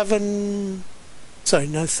 37,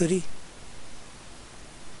 30.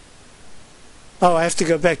 Oh, I have to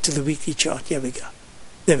go back to the weekly chart. Here we go.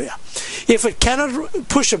 There we are. If it cannot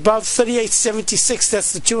push above 38.76,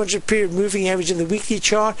 that's the 200 period moving average in the weekly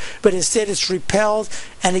chart, but instead it's repelled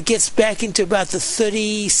and it gets back into about the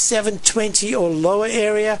 37.20 or lower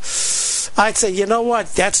area, I'd say, you know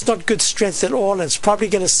what, that's not good strength at all, and it's probably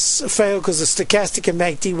going to fail because the stochastic and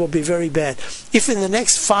MACD will be very bad. If in the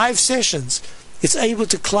next 5 sessions it's able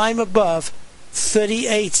to climb above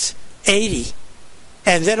 38.80,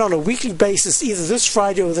 and then on a weekly basis, either this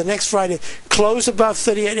Friday or the next Friday, close above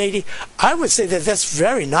 38.80, I would say that that's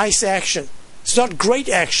very nice action. It's not great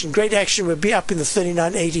action. Great action would be up in the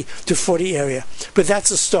 39.80 to 40 area. But that's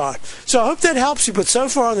a start. So I hope that helps you. But so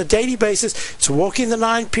far on the daily basis, it's walking the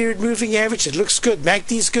 9-period moving average. It looks good.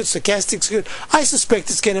 MACD's good. Stochastic's good. I suspect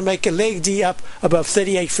it's going to make a leg D up above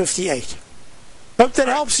 38.58. Hope that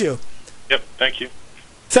helps you. Yep. Thank you.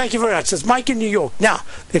 Thank you very much. It's Mike in New York. Now,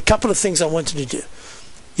 there are a couple of things I wanted to do.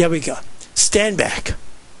 Here we go. Stand back.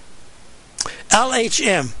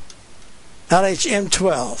 LHM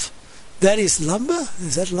 12. That is lumber?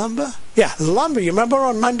 Is that lumber? Yeah, lumber. You remember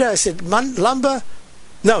on Monday I said lumber?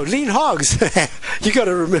 No, lean hogs. You got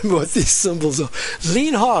to remember what these symbols are.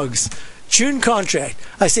 Lean hogs. June contract.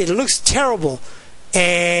 I said it looks terrible.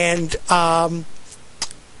 And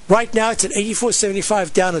right now it's at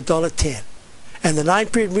 84.75, down $1.10. And the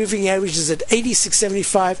 9-period moving average is at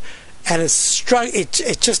 86.75. And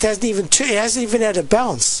it just hasn't even had a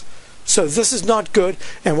bounce. So this is not good.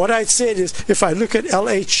 And what I said is, if I look at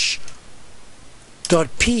LH.P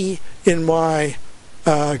in my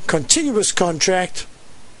continuous contract,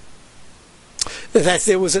 that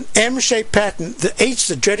there was an M-shaped pattern. The H,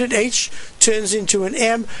 the dreaded H, turns into an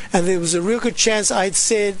M, and there was a real good chance I'd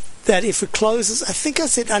said that if it closes, I think I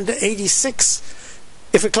said under 86.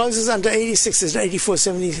 If it closes under 86, it's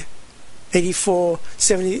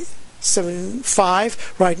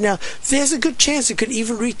 84.75 right now. There's a good chance it could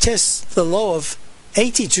even retest the low of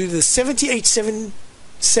 80 to the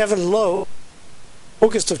 78.77 low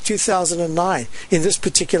August of 2009 in this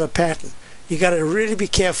particular pattern. You got to really be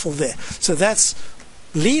careful there. So that's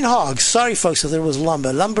lean hogs. Sorry folks, I thought it was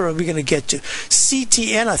lumber. Lumber are we going to get to.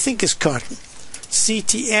 CTN I think is cotton.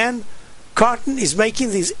 CTN cotton is making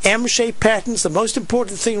these M-shaped patterns. The most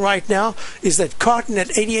important thing right now is that cotton at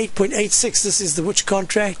 88.86, this is the which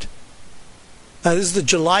contract? This is the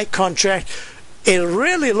July contract. It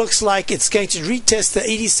really looks like it's going to retest the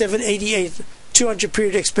 87.88 200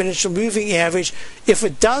 period exponential moving average. If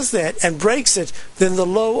it does that and breaks it, then the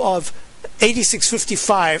low of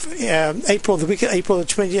 86.55 April the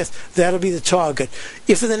 20th, that'll be the target.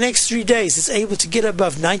 If in the next 3 days it's able to get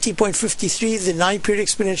above 90.53, the 9-period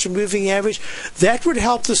exponential moving average, that would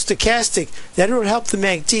help the stochastic, that would help the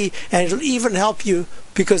MACD, and it'll even help you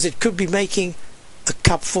because it could be making a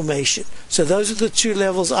cup formation. So those are the 2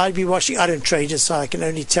 levels I'd be watching. I don't trade it, so I can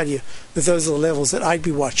only tell you that those are the levels that I'd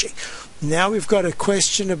be watching. Now we've got a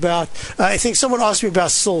question about, I think someone asked me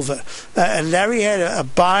about silver. Larry had a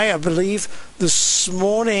buy, I believe, this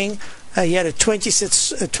morning. He had a 20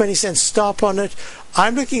 cent stop on it.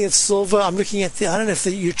 I'm looking at silver. I'm looking at I don't know if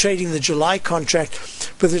you're trading the July contract,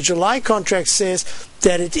 but the July contract says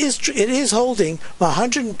that it is holding. My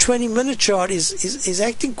 120-minute chart is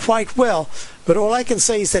acting quite well. But all I can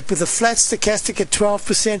say is that with a flat stochastic at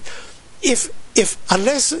 12%,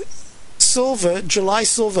 unless silver, July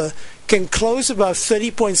silver, can close above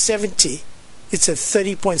 30.70, it's at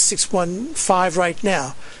 30.615 right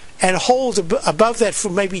now, and hold above that for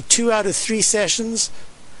maybe 2 out of 3 sessions,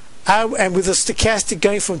 and with a stochastic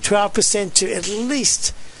going from 12% to at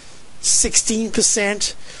least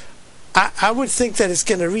 16%, I would think that it's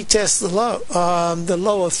going to retest the low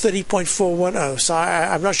of 30.410. So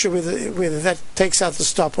I'm not sure whether that takes out the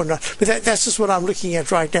stop or not. But that's just what I'm looking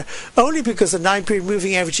at right now. Only because the 9-period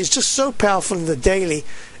moving average is just so powerful in the daily,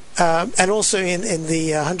 and also in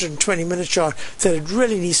the 120-minute chart, that it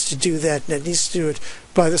really needs to do that, and it needs to do it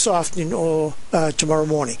by this afternoon or tomorrow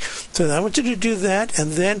morning. So I wanted to do that,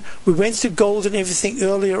 and then we went through gold and everything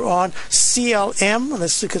earlier on. CLM,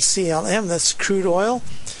 let's look at CLM. That's crude oil.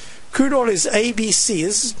 Crude oil is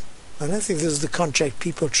ABC. I don't think this is the contract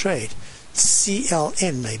people trade.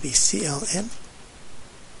 CLN maybe. CLN.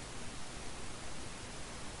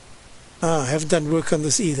 I haven't done work on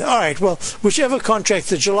this either. All right, well, whichever contract,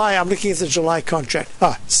 the July, I'm looking at the July contract.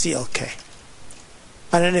 CLK.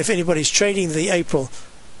 I don't know if anybody's trading the April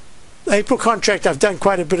contract. I've done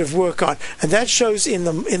quite a bit of work on, and that shows in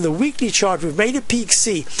the weekly chart we've made a peak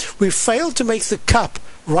C. We've failed to make the cup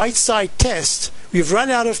right side test. We've run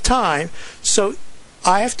out of time, so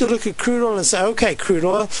I have to look at crude oil and say, okay, crude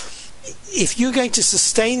oil, if you're going to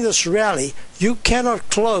sustain this rally, you cannot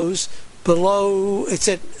close below, it's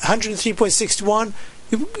at 103.61,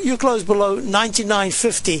 you close below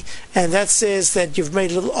 99.50, and that says that you've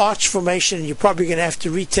made a little arch formation, and you're probably going to have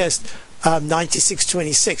to retest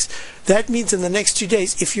 96.26. That means in the next 2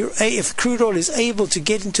 days, if crude oil is able to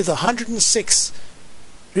get into the 106,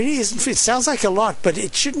 really isn't. It sounds like a lot, but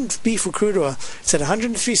it shouldn't be for crude oil. It's at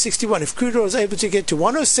 103.61. If crude oil is able to get to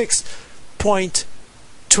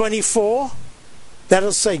 106.24,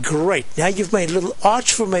 that'll say, great, now you've made a little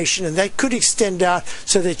arch formation, and that could extend out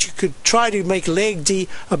so that you could try to make leg D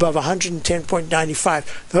above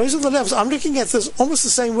 110.95. Those are the levels. I'm looking at this almost the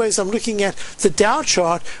same way as I'm looking at the Dow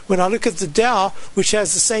chart. When I look at the Dow, which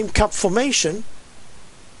has the same cup formation,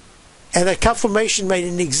 and that cup formation made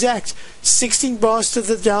an exact 16 bars to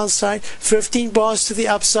the downside, 15 bars to the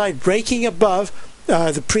upside, breaking above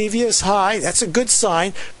the previous high. That's a good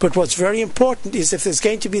sign. But what's very important is if there's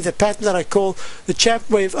going to be the pattern that I call the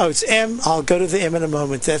Chapman wave. It's M. I'll go to the M in a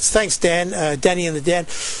moment. Thanks, Dan, Danny and the Dan.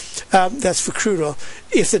 That's for crude oil.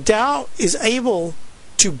 If the Dow is able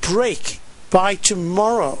to break by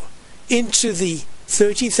tomorrow into the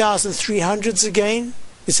 13,300s again,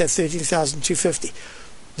 it's at 13,250.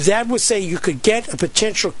 That would say you could get a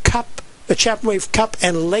potential cup, a Chapman wave cup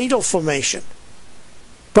and ladle formation.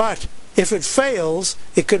 But if it fails,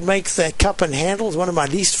 it could make the cup and handle. It's one of my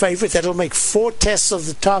least favorite. That'll make 4 tests of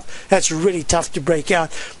the top. That's really tough to break out.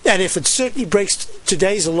 And if it certainly breaks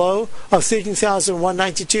today's low of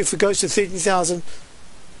 13,192, if it goes to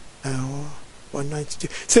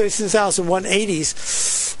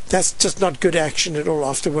 13,180s, that's just not good action at all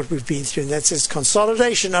after what we've been through. And that says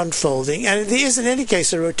consolidation unfolding. And there is, in any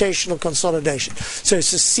case, a rotational consolidation. So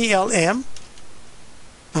it's a CLM.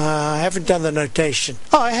 I haven't done the notation.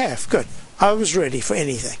 I have. Good. I was ready for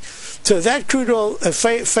anything. So that crude oil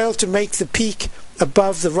failed to make the peak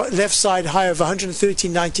above the left side high of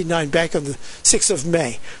 113.99 back on the 6th of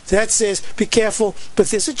May. That says be careful, but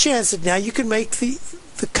there's a chance that now you can make the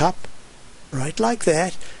cup right like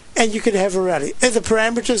that, and you could have a rally. And the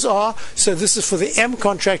parameters are, so this is for the M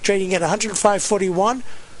contract trading at 105.41.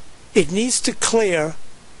 It needs to clear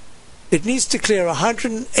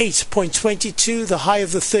 108.22, the high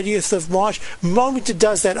of the 30th of March. The moment it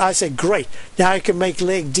does that, I say, great. Now I can make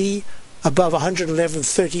leg D above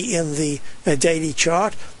 111.30 in the daily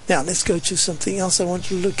chart. Now let's go to something else I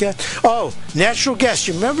want you to look at. Natural gas.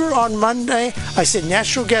 You remember on Monday I said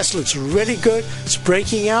natural gas looks really good. It's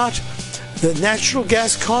breaking out. The natural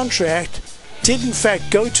gas contract did in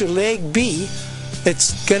fact go to leg B.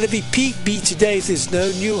 It's going to be peak B today if there's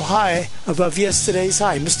no new high above yesterday's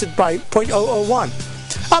high. Missed it by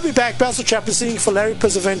 0.001. I'll be back. Basil Chapman sitting for Larry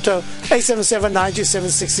Pesavento,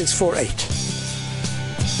 877-927-6648.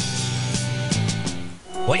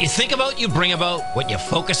 What you think about, you bring about. What you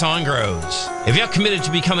focus on grows. If you're committed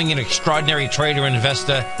to becoming an extraordinary trader and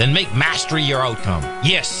investor, then make mastery your outcome.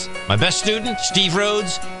 Yes, my best student, Steve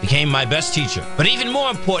Rhodes, became my best teacher. But even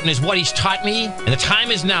more important is what he's taught me, and the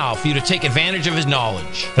time is now for you to take advantage of his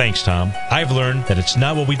knowledge. Thanks, Tom. I've learned that it's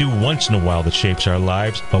not what we do once in a while that shapes our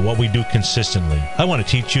lives, but what we do consistently. I want to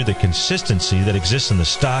teach you the consistency that exists in the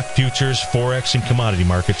stock, futures, forex, and commodity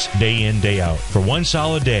markets day in, day out. For one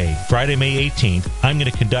solid day, Friday, May 18th, I'm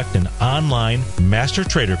going to conduct an online master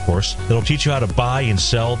trader course that'll teach you how to buy and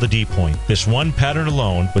sell the D point. This one pattern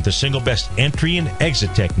alone, with the single best entry and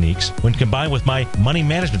exit techniques, weeks, when combined with my money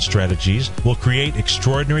management strategies, will create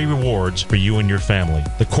extraordinary rewards for you and your family.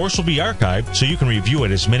 The course will be archived so you can review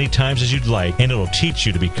it as many times as you'd like, and it'll teach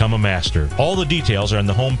you to become a master. All the details are on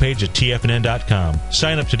the homepage at tfnn.com.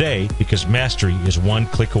 Sign up today because mastery is one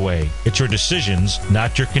click away. It's your decisions,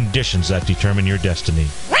 not your conditions, that determine your destiny.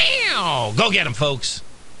 Wow! Go get them, folks.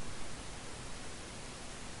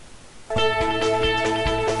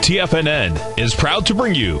 TFNN is proud to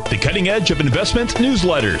bring you the cutting edge of investment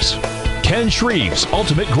newsletters. Ken Shreve's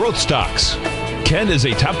Ultimate Growth Stocks. Ken is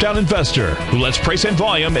a top-down investor who lets price and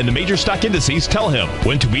volume in the major stock indices tell him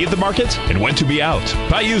when to be in the market and when to be out.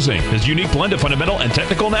 By using his unique blend of fundamental and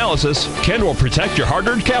technical analysis, Ken will protect your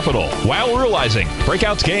hard-earned capital while realizing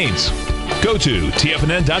breakout gains. Go to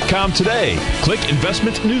tfnn.com today, click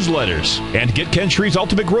Investment Newsletters, and get Ken Shreve's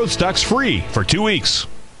Ultimate Growth Stocks free for 2 weeks.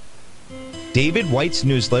 David White's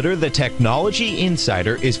newsletter, The Technology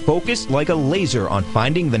Insider, is focused like a laser on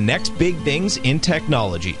finding the next big things in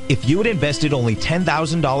technology. If you had invested only $10,000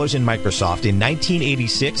 in Microsoft in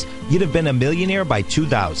 1986, you'd have been a millionaire by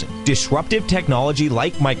 2000. Disruptive technology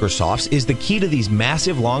like Microsoft's is the key to these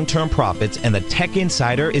massive long-term profits, and the Tech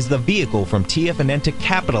Insider is the vehicle from TFNN to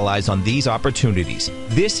capitalize on these opportunities.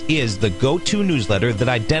 This is the go-to newsletter that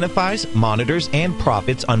identifies, monitors, and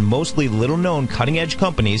profits on mostly little-known cutting-edge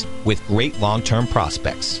companies with great long-term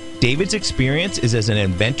prospects. David's experience is as an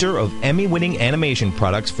inventor of Emmy-winning animation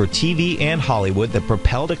products for TV and Hollywood that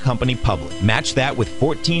propelled a company public. Match that with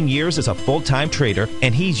 14 years as a full-time trader,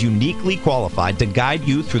 and he's uniquely qualified to guide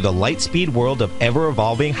you through the light-speed world of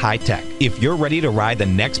ever-evolving high-tech. If you're ready to ride the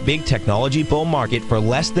next big technology bull market for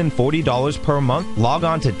less than $40 per month, log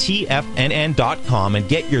on to tfnn.com and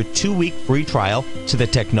get your 2-week free trial to the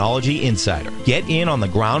Technology Insider. Get in on the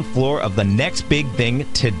ground floor of the next big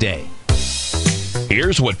thing today.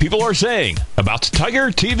 Here's what people are saying about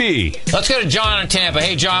Tiger TV. Let's go to John in Tampa.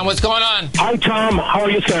 Hey, John, what's going on? Hi, Tom. How are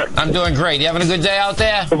you, sir? I'm doing great. You having a good day out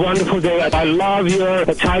there? A wonderful day. I love your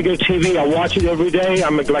Tiger TV. I watch it every day.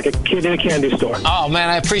 I'm like a kid in a candy store. Oh, man,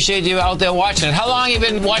 I appreciate you out there watching it. How long have you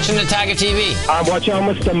been watching the Tiger TV? I'm watching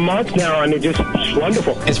almost a month now, and it's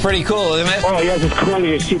wonderful. It's pretty cool, isn't it? Oh, yes, it's cool.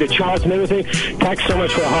 You see the charts and everything. Thanks so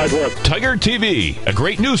much for the hard work. Tiger TV, a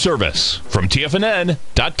great news service from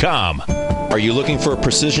TFNN.com. Are you looking for a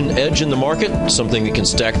precision edge in the market? Something that can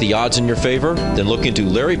stack the odds in your favor? Then look into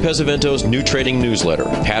Larry Pesavento's new trading newsletter,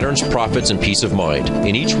 Patterns, Profits, and Peace of Mind.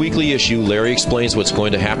 In each weekly issue, Larry explains what's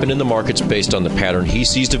going to happen in the markets based on the pattern he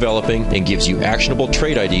sees developing and gives you actionable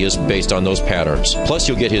trade ideas based on those patterns. Plus,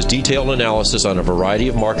 you'll get his detailed analysis on a variety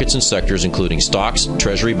of markets and sectors, including stocks,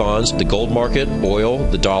 treasury bonds, the gold market, oil,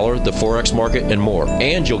 the dollar, the forex market, and more.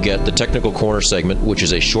 And you'll get the Technical Corner segment, which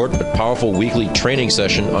is a short but powerful weekly training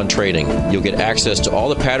session on trading. You'll get access to all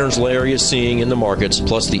the patterns Larry is seeing in the markets,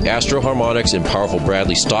 plus the Astro Harmonics and powerful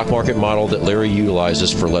Bradley stock market model that Larry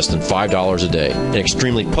utilizes for less than $5 a day. An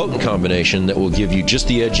extremely potent combination that will give you just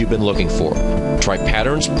the edge you've been looking for. Try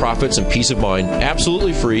Patterns, Profits, and Peace of Mind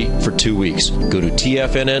absolutely free for 2 weeks. Go to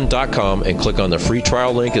tfnn.com and click on the free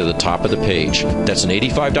trial link at the top of the page. That's an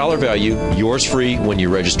 $85 value, yours free when you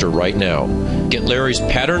register right now. Get Larry's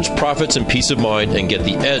Patterns, Profits, and Peace of Mind and get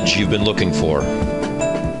the edge you've been looking for.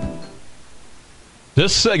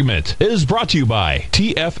 This segment is brought to you by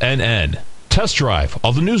TFNN. Test drive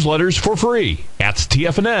all the newsletters for free at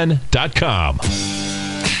tfnn.com.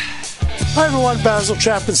 Hi everyone, Basil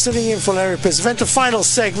Chapman sitting in for Larry Pesavento. Final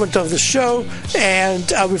segment of the show,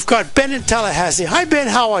 and we've got Ben in Tallahassee. Hi Ben,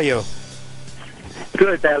 how are you?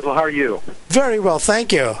 Good, Basil. How are you? Very well,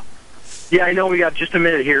 thank you. Yeah, I know we got just a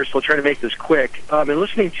minute here, so I'll try to make this quick. I've been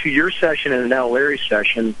listening to your session and now Larry's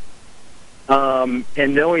session, and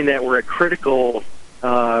knowing that we're at critical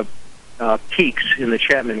peaks in the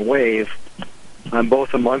Chapman wave on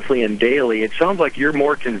both a monthly and daily, it sounds like you're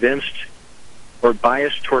more convinced or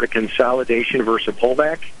biased toward a consolidation versus a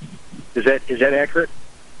pullback. Is that accurate?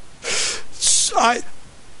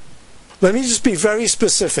 Let me just be very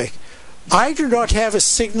specific. I do not have a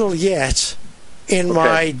signal yet in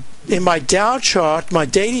my Dow chart, my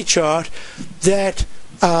daily chart, that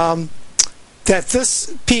that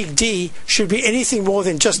this peak D should be anything more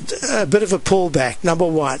than just a bit of a pullback, number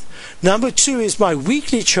one. Number two is my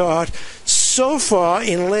weekly chart so far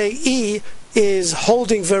in leg E is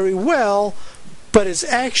holding very well, but it's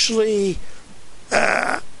actually,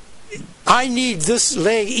 I need this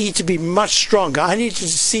leg E to be much stronger. I need to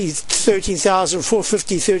see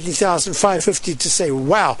 13,450, 13,550 to say,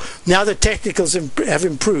 wow, now the technicals have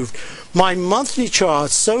improved. My monthly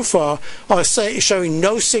charts so far are showing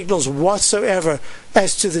no signals whatsoever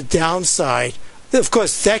as to the downside. Of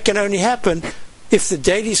course, that can only happen if the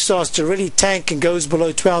daily starts to really tank and goes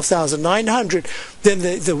below 12,900, then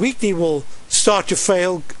the weekly will start to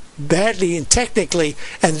fail badly and technically,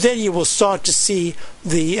 and then you will start to see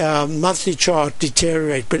the monthly chart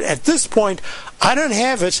deteriorate. But at this point, I don't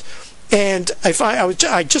have it. And if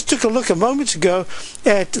I just took a look a moment ago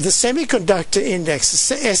at the semiconductor index,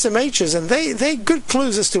 the SMHs, and they're good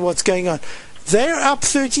clues as to what's going on. They're up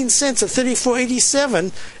 13 cents at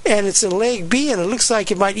 34.87, and it's in leg B, and it looks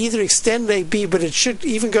like it might either extend leg B, but it should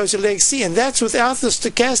even go to leg C, and that's without the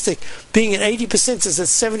stochastic being at 80%. It's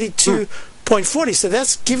at 72.40, so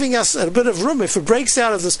that's giving us a bit of room. If it breaks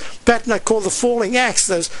out of this pattern I call the falling axe,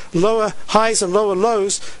 those lower highs and lower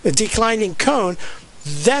lows, a declining cone,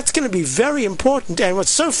 that's going to be very important. And what's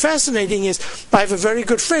so fascinating is I have a very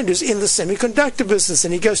good friend who's in the semiconductor business,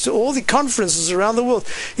 and he goes to all the conferences around the world.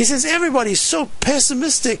 He says, everybody's so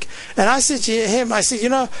pessimistic. And I said to him, I said, you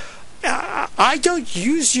know, I don't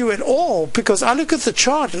use you at all, because I look at the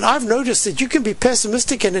chart and I've noticed that you can be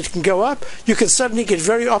pessimistic and it can go up. You can suddenly get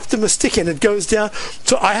very optimistic and it goes down.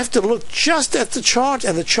 So I have to look just at the chart,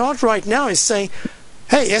 and the chart right now is saying,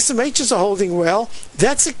 hey, SMHs are holding well.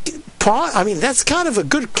 That's a part. I mean, that's kind of a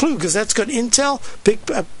good clue, because that's got Intel,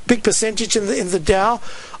 big percentage in the Dow.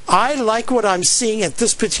 I like what I'm seeing at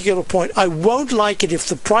this particular point. I won't like it if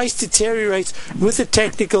the price deteriorates with the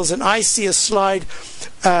technicals and I see a slide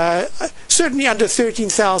certainly under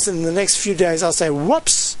 13,000 in the next few days. I'll say,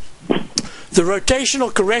 whoops. The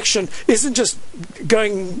rotational correction isn't just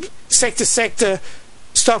going sector sector,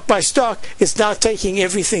 stock by stock. It's now taking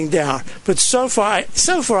everything down. But so far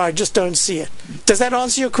I just don't see it. Does that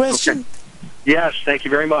answer your question? Okay. Yes, thank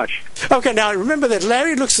you very much. Okay, now remember that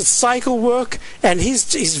Larry looks at cycle work, and he's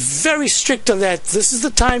very strict on that. This is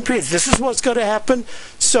the time period. This is what's going to happen.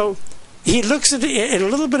 So he looks at it in a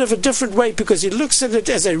little bit of a different way, because he looks at it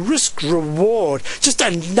as a risk-reward, just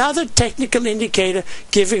another technical indicator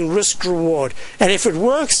giving risk-reward. And if it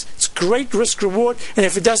works, it's great risk-reward. And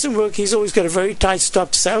if it doesn't work, he's always got a very tight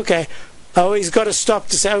stop to say, okay, he's got to stop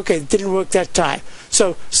to say, okay, it didn't work that time.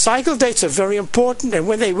 So cycle dates are very important, and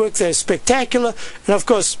when they work, they're spectacular. And of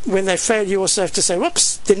course, when they fail, you also have to say,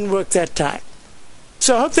 whoops, didn't work that time.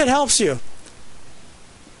 So I hope that helps you.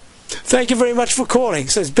 Thank you very much for calling.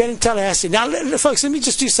 So it's Ben in Tallahassee. Now, folks, let me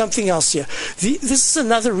just do something else here. This is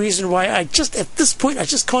another reason why at this point, I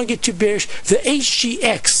just can't get too bearish. The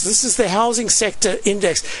HGX, this is the housing sector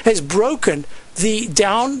index, has broken the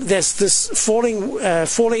down. There's this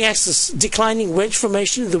falling axis, declining wedge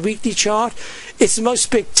formation in the weekly chart. It's the most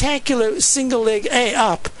spectacular single leg A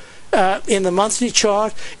up in the monthly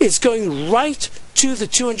chart. It's going right to the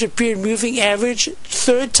 200 period moving average.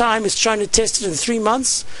 Third time it's trying to test it in 3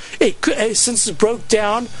 months. Since it broke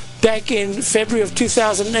down back in February of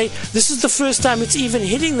 2008, this is the first time it's even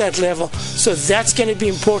hitting that level. So that's going to be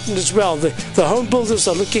important as well. The home builders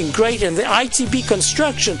are looking great, and the ITB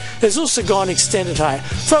construction has also gone extended higher.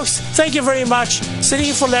 Folks, thank you very much. Sitting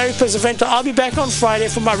in for Larry Pesavento. I'll be back on Friday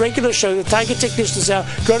for my regular show, the Tiger Technicians Hour.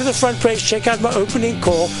 Go to the front page, check out my opening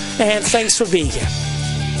call, and thanks for being here.